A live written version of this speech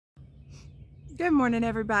Good morning,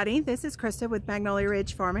 everybody. This is Krista with Magnolia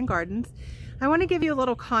Ridge Farm and Gardens. I want to give you a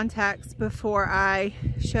little context before I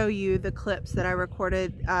show you the clips that I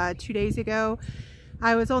recorded 2 days ago.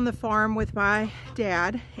 I was on the farm with my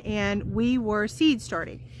dad and we were seed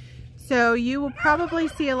starting. So you will probably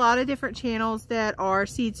see a lot of different channels that are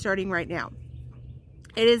seed starting right now.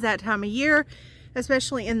 It is that time of year,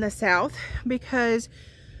 especially in the South, because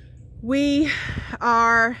we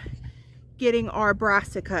are getting our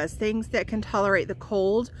brassicas, things that can tolerate the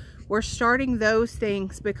cold. We're starting those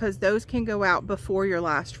things because those can go out before your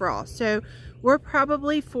last frost. So we're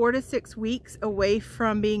probably 4 to 6 weeks away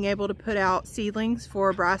from being able to put out seedlings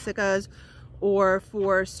for brassicas or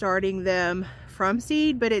for starting them from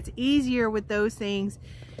seed, but it's easier with those things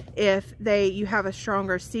if you have a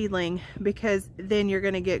stronger seedling, because then you're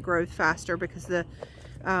going to get growth faster because the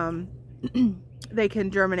they can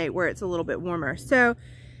germinate where it's a little bit warmer. So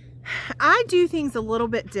I do things a little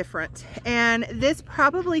bit different, and this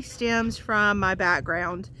probably stems from my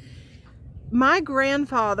background. My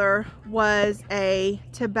grandfather was a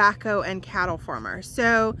tobacco and cattle farmer.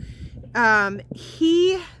 So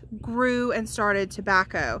he grew and started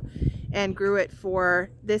tobacco and grew it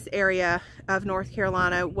for this area of North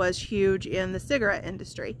Carolina, was huge in the cigarette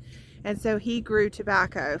industry. And so he grew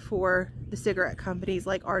tobacco for the cigarette companies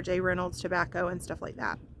like R.J. Reynolds Tobacco and stuff like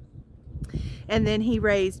that. And then he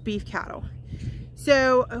raised beef cattle.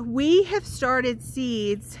 So we have started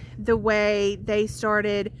seeds the way they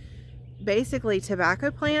started basically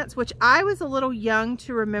tobacco plants, which I was a little young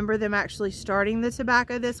to remember them actually starting the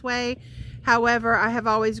tobacco this way. However, I have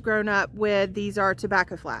always grown up with these are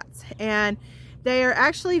tobacco flats, and they are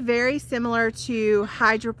actually very similar to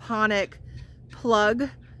hydroponic plug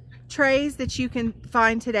trays that you can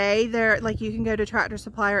find today. They're like, you can go to Tractor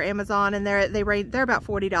Supply or Amazon and they're about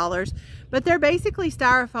 $40, but they're basically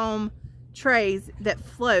styrofoam trays that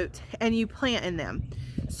float and you plant in them.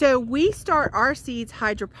 So we start our seeds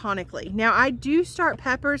hydroponically. Now I do start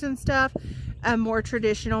peppers and stuff a more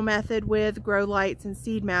traditional method with grow lights and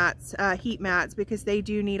seed mats, heat mats, because they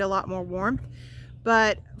do need a lot more warmth.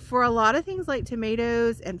 But for a lot of things like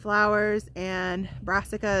tomatoes and flowers and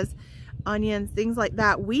brassicas, onions, things like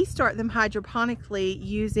that, we start them hydroponically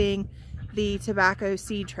using the tobacco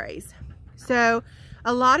seed trays. So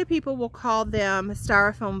a lot of people will call them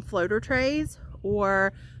styrofoam floater trays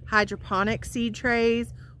or hydroponic seed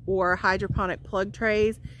trays or hydroponic plug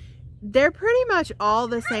trays. They're pretty much all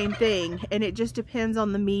the same thing, and it just depends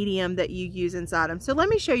on the medium that you use inside them. So let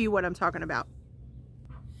me show you what I'm talking about.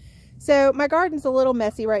 So my garden's a little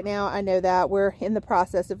messy right now. I know that. We're in the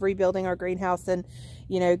process of rebuilding our greenhouse and,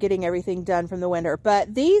 you know, getting everything done from the winter.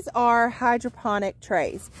 But these are hydroponic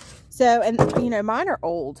trays. So, and you know, mine are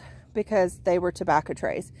old because they were tobacco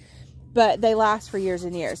trays, but they last for years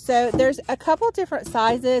and years. So there's a couple different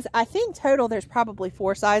sizes. I think total there's probably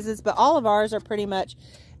 4 sizes, but all of ours are pretty much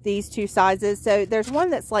these 2 sizes. So there's one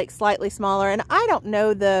that's like slightly smaller, and I don't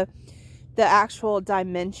know the actual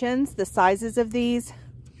dimensions, the sizes of these.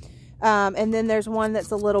 And then there's one that's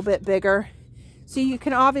a little bit bigger. So you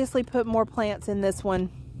can obviously put more plants in this one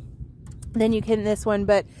than you can in this one,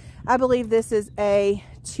 but I believe this is a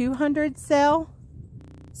 200 cell.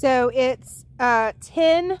 So it's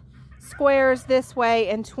 10 squares this way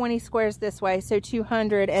and 20 squares this way, so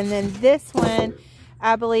 200. And then this one,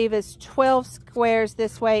 I believe, is 12 squares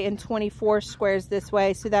this way and 24 squares this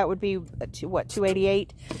way, so that would be what,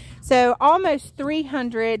 288. So almost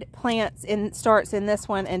 300 plants starts in this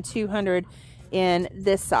one and 200 in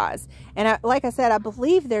this size. And like I said, I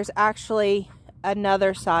believe there's actually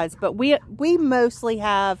another size, but we mostly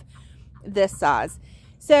have this size.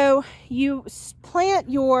 So you put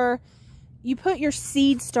your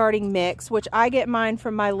seed starting mix, which I get mine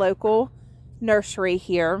from my local nursery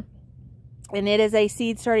here, and it is a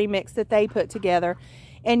seed starting mix that they put together,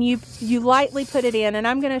 and you lightly put it in, and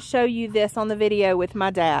I'm going to show you this on the video with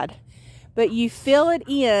my dad. But you fill it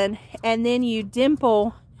in, and then you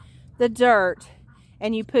dimple the dirt,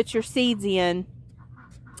 and you put your seeds in.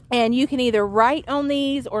 And you can either write on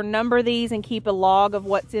these or number these and keep a log of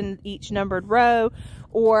what's in each numbered row.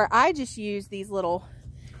 Or I just use these little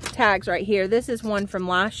tags right here. This is one from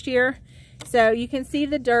last year. So you can see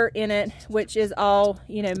the dirt in it, which is all,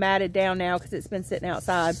 you know, matted down now because it's been sitting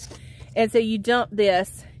outside. And so you dump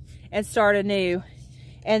this and start anew.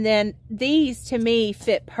 And then these, to me,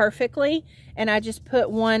 fit perfectly. And I just put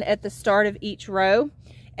one at the start of each row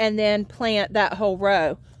and then plant that whole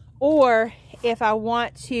row. Or if I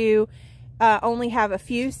want to only have a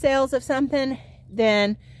few cells of something,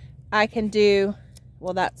 then I can do,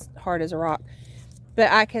 well, that's hard as a rock,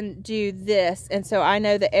 but I can do this. And so I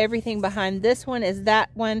know that everything behind this one is that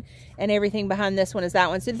one and everything behind this one is that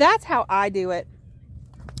one. So that's how I do it.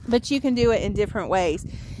 but you can do it in different ways.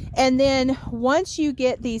 And then once you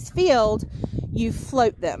get these filled, you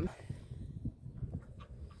float them.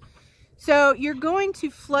 So you're going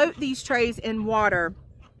to float these trays in water,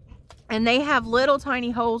 and they have little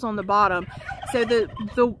tiny holes on the bottom, so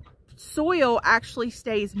the soil actually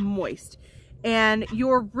stays moist, and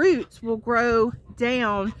your roots will grow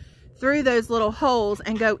down through those little holes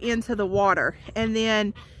and go into the water. And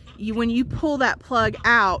then when you pull that plug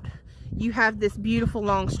out, you have this beautiful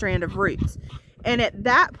long strand of roots. And at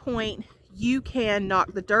that point, you can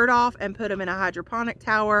knock the dirt off and put them in a hydroponic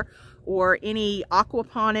tower or any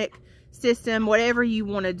aquaponic system, whatever you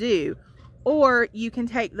want to do. Or you can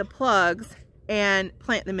take the plugs and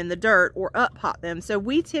plant them in the dirt or up pot them. So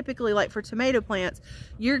we typically, like for tomato plants,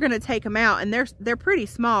 you're going to take them out, and they're pretty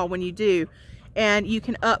small when you do, and you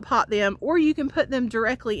can up pot them, or you can put them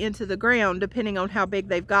directly into the ground depending on how big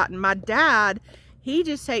they've gotten. My dad, he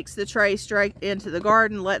just takes the tray straight into the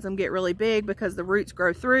garden, lets them get really big because the roots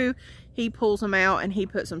grow through. He pulls them out and he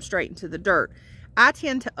puts them straight into the dirt. I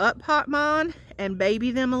tend to up pot mine and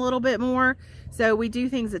baby them a little bit more. So we do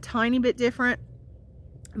things a tiny bit different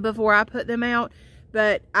before I put them out.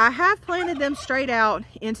 But I have planted them straight out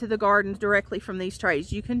into the garden directly from these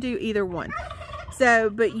trays. You can do either one. So,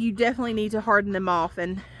 but you definitely need to harden them off.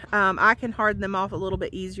 And I can harden them off a little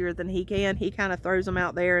bit easier than he can. He kind of throws them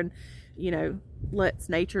out there and, you know, lets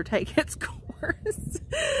nature take its course.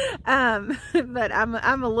 But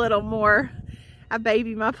I'm a little more, I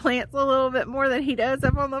baby my plants a little bit more than he does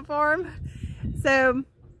up on the farm. So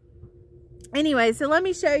anyway, so let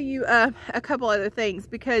me show you a couple other things,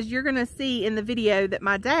 because you're going to see in the video that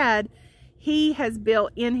my dad, he has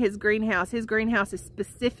built in his greenhouse. His greenhouse is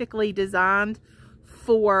specifically designed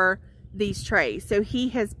for these trays. So he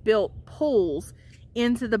has built pools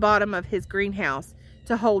into the bottom of his greenhouse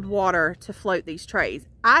to hold water to float these trays.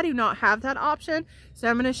 I do not have that option, so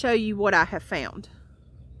I'm going to show you what I have found.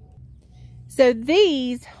 So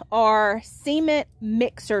these are cement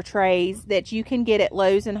mixer trays that you can get at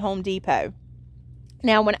Lowe's and Home Depot.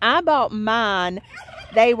 Now, when I bought mine,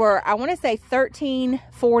 they were, I want to say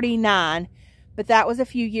 $13.49, but that was a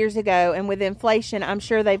few years ago, and with inflation, I'm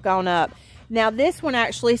sure they've gone up. Now, this one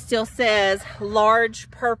actually still says large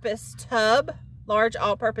all-purpose tub,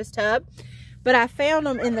 but I found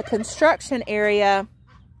them in the construction area,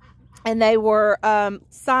 and they were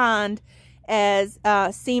signed as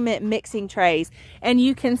cement mixing trays. And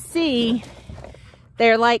you can see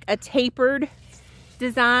they're like a tapered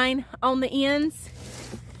design on the ends,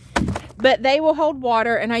 but they will hold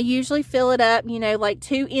water, and I usually fill it up, you know, like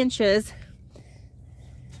 2 inches.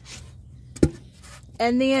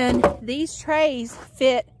 And then these trays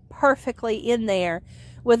fit perfectly in there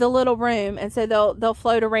with a little room, and so they'll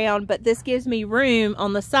float around. But this gives me room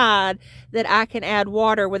on the side that I can add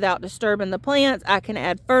water without disturbing the plants. I can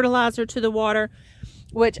add fertilizer to the water,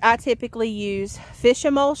 which I typically use fish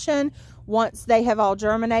emulsion. Once they have all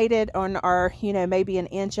germinated and are, you know, maybe an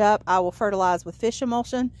inch up, I will fertilize with fish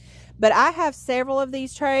emulsion. But I have several of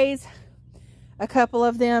these trays. A couple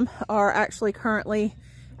of them are actually currently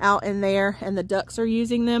out in there, and the ducks are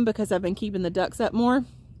using them because I've been keeping the ducks up more.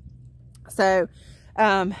 So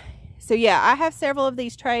yeah, I have several of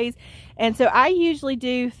these trays, and so I usually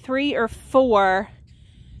do 3 or 4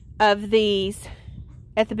 of these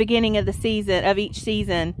at the beginning of the season, of each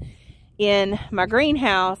season, in my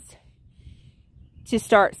greenhouse to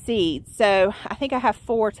start seeds. So I think I have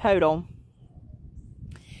 4 total.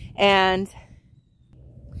 And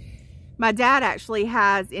my dad actually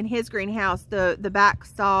has in his greenhouse, the back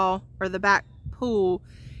stall or the back pool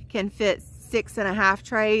can fit 6.5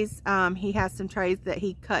 trays. He has some trays that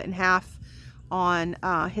he cut in half on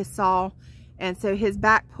his saw, and so his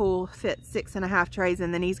back pool fits 6.5 trays,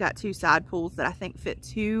 and then he's got 2 side pools that I think fit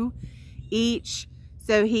 2 each,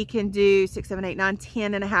 so he can do 6, 7, 8, 9,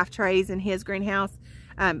 10.5 trays in his greenhouse.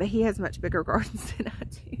 But he has much bigger gardens than I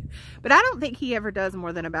do. But I don't think he ever does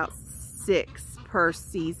more than about 6 per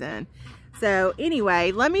season. So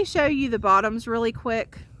anyway, let me show you the bottoms really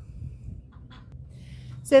quick.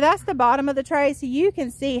 So that's the bottom of the tray. So you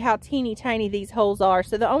can see how teeny tiny these holes are.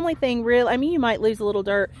 So the only thing really, I mean, you might lose a little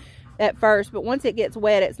dirt at first, but once it gets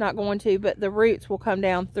wet, it's not going to, but the roots will come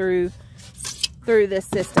down through this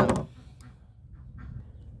system.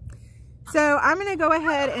 So I'm going to go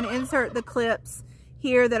ahead and insert the clips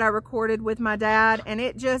here that I recorded with my dad, and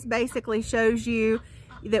it just basically shows you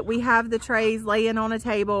that we have the trays laying on a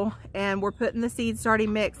table, and we're putting the seed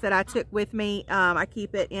starting mix that I took with me. I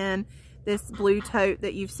keep it in this blue tote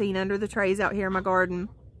that you've seen under the trays out here in my garden,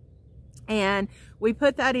 and we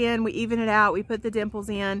put that in, we even it out, we put the dimples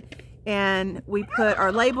in, and we put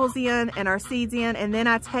our labels in and our seeds in, and then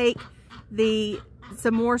I take the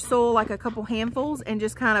some more soil, like a couple handfuls, and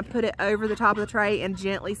just kind of put it over the top of the tray and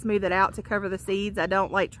gently smooth it out to cover the seeds. I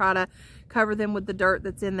don't like try to cover them with the dirt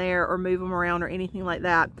that's in there or move them around or anything like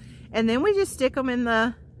that. And then we just stick them in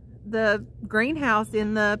the greenhouse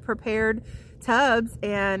in the prepared tubs.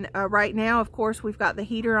 And right now, of course, we've got the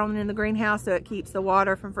heater on in the greenhouse, so it keeps the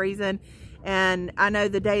water from freezing. And I know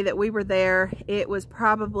the day that we were there, it was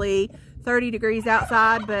probably 30 degrees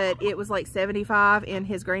outside, but it was like 75 in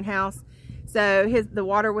his greenhouse. So the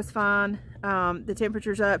water was fine. The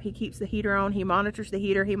temperature's up. He keeps the heater on. He monitors the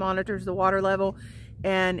heater. He monitors the water level,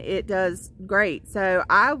 and it does great. So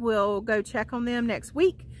I will go check on them next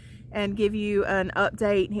week and give you an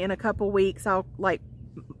update in a couple weeks. I'll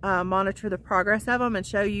monitor the progress of them and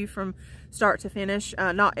show you from start to finish.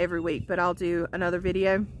 Not every week, but I'll do another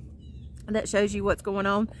video that shows you what's going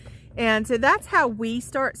on. And so that's how we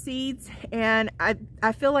start seeds, and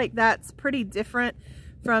I feel like that's pretty different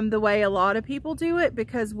from the way a lot of people do it,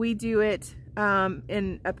 because we do it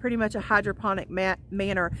in a pretty much a hydroponic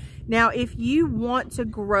manner. Now, if you want to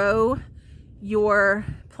grow your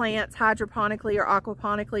plants hydroponically or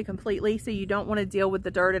aquaponically completely, so you don't want to deal with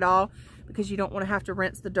the dirt at all, because you don't want to have to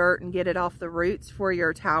rinse the dirt and get it off the roots for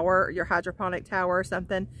your tower, your hydroponic tower or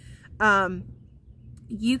something,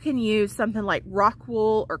 you can use something like rock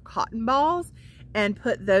wool or cotton balls and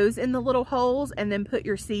put those in the little holes, and then put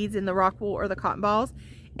your seeds in the rock wool or the cotton balls,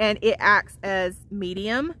 and it acts as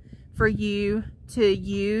medium for you to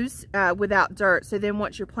use without dirt. So then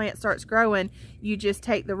once your plant starts growing, you just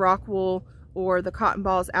take the rock wool or the cotton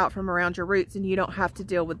balls out from around your roots, and you don't have to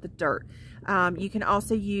deal with the dirt. You can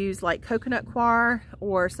also use like coconut coir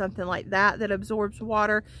or something like that that absorbs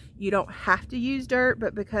water. You don't have to use dirt,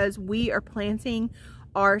 but because we are planting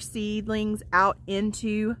our seedlings out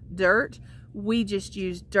into dirt, we just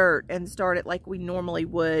use dirt and start it like we normally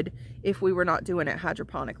would if we were not doing it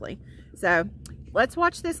hydroponically. So let's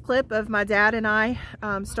watch this clip of my dad and I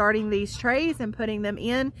starting these trays and putting them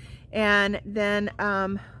in, and then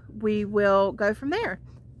we will go from there.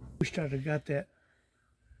 Wish I'd have got that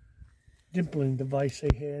dimpling device they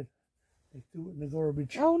had. They threw it in the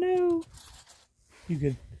garbage. Oh no.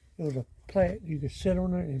 It was a plant, you could sit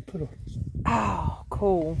on it and put a... Oh,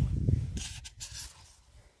 cool.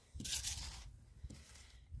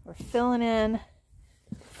 We're filling in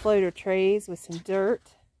floater trays with some dirt.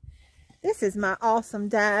 This is my awesome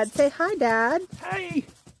dad. Say hi, Dad. Hey!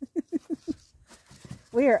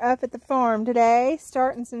 We are up at the farm today,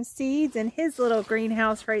 starting some seeds in his little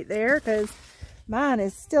greenhouse right there, because mine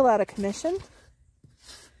is still out of commission.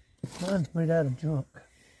 Mine's made out of junk.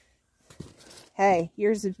 Hey,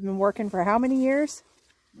 yours has been working for how many years?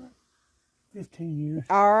 15 years.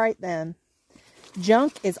 All right, then.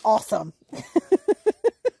 Junk is awesome.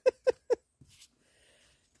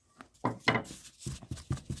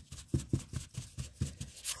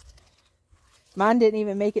 Mine didn't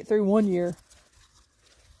even make it through 1 year.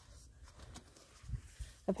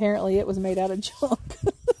 Apparently it was made out of junk.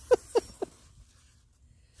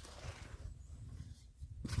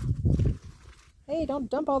 Hey, don't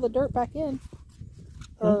dump all the dirt back in.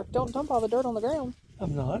 Or don't dump all the dirt on the ground.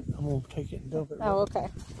 I'm not. I'm going to take it and dump it. Oh, okay.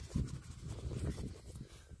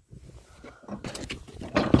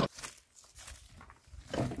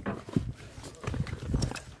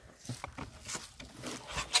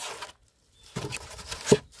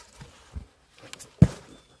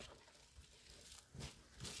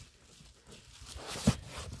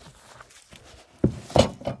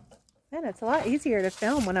 Man, it's a lot easier to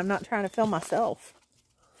film when I'm not trying to film myself.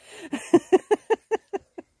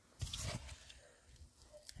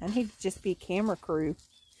 I need to just be camera crew.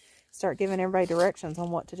 Start giving everybody directions on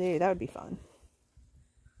what to do. That would be fun.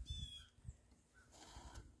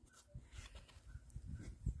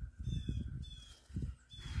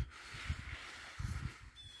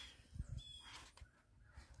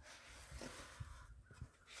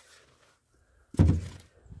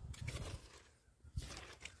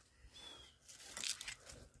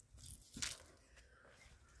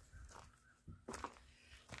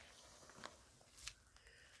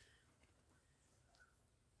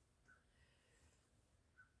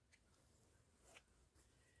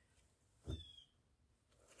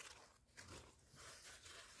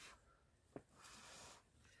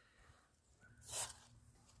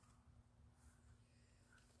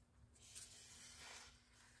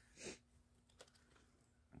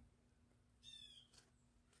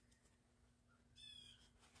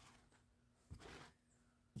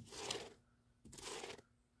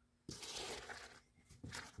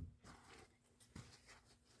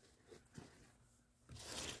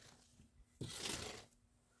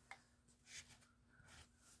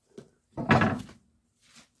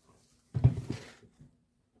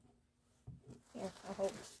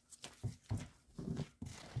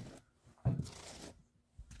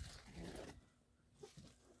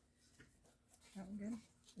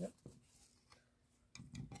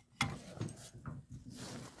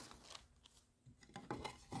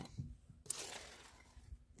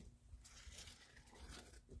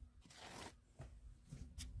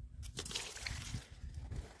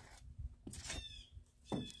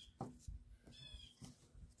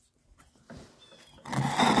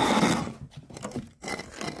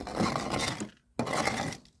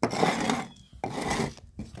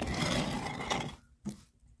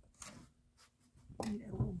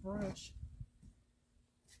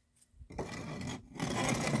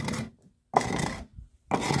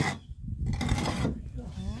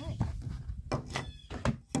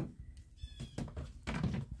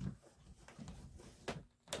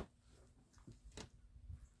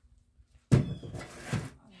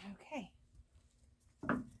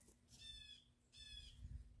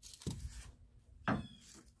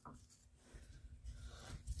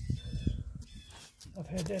 I've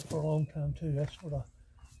had that for a long time too. That's what I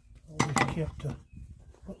always kept to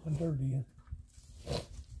put my dirt in.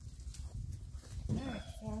 Alright,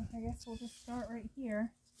 so I guess we'll just start right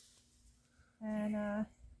here. And I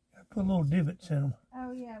put little divots in them.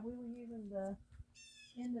 oh yeah, we were using the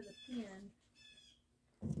end of the pin.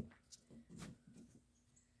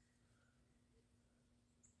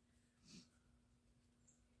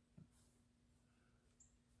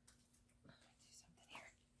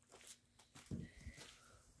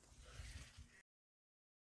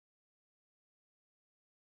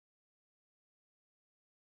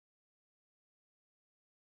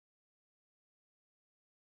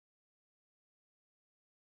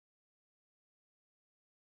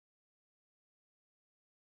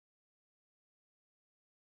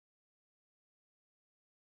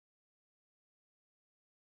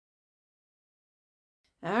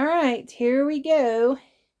 All right, here we go.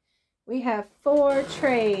 We have 4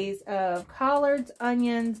 trays of collards,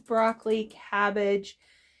 onions, broccoli, cabbage,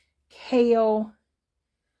 kale.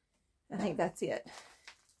 I think that's it.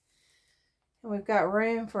 And we've got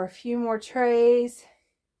room for a few more trays.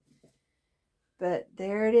 But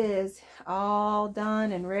there it is, all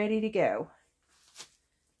done and ready to go.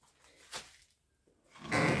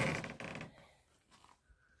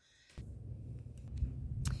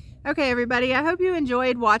 Okay, everybody, I hope you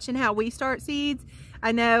enjoyed watching how we start seeds.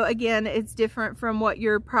 I know, again, it's different from what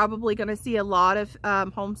you're probably going to see a lot of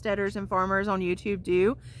homesteaders and farmers on YouTube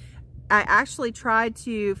do. I actually tried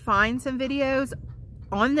to find some videos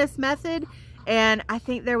on this method, and I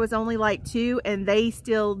think there was only like 2, and they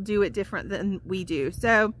still do it different than we do.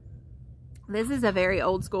 So this is a very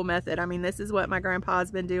old school method. I mean, this is what my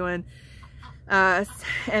grandpa's been doing,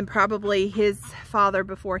 and probably his father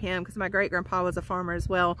before him, because my great-grandpa was a farmer as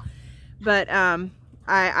well. But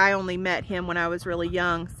I only met him when I was really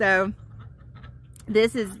young. So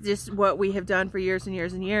this is just what we have done for years and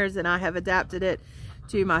years and years, and I have adapted it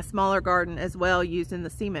to my smaller garden as well using the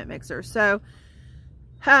cement mixer. So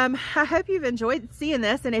I hope you've enjoyed seeing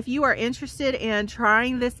this, and if you are interested in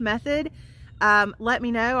trying this method, let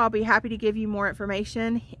me know. I'll be happy to give you more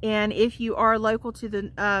information. And if you are local to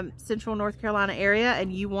the Central North Carolina area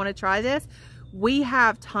and you want to try this, we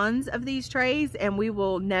have tons of these trays, and we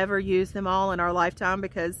will never use them all in our lifetime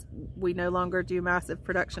because we no longer do massive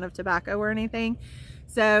production of tobacco or anything.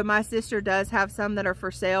 So my sister does have some that are for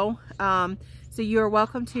sale. So you are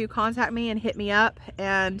welcome to contact me and hit me up,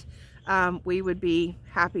 and we would be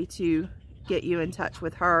happy to get you in touch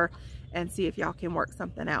with her and see if y'all can work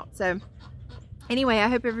something out. So anyway, I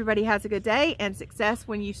hope everybody has a good day and success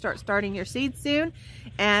when you starting your seeds soon.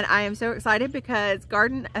 And I am so excited because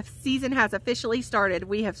garden season has officially started.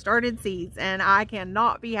 We have started seeds, and I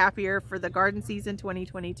cannot be happier for the garden season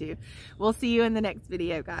 2022. We'll see you in the next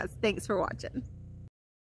video, guys. Thanks for watching.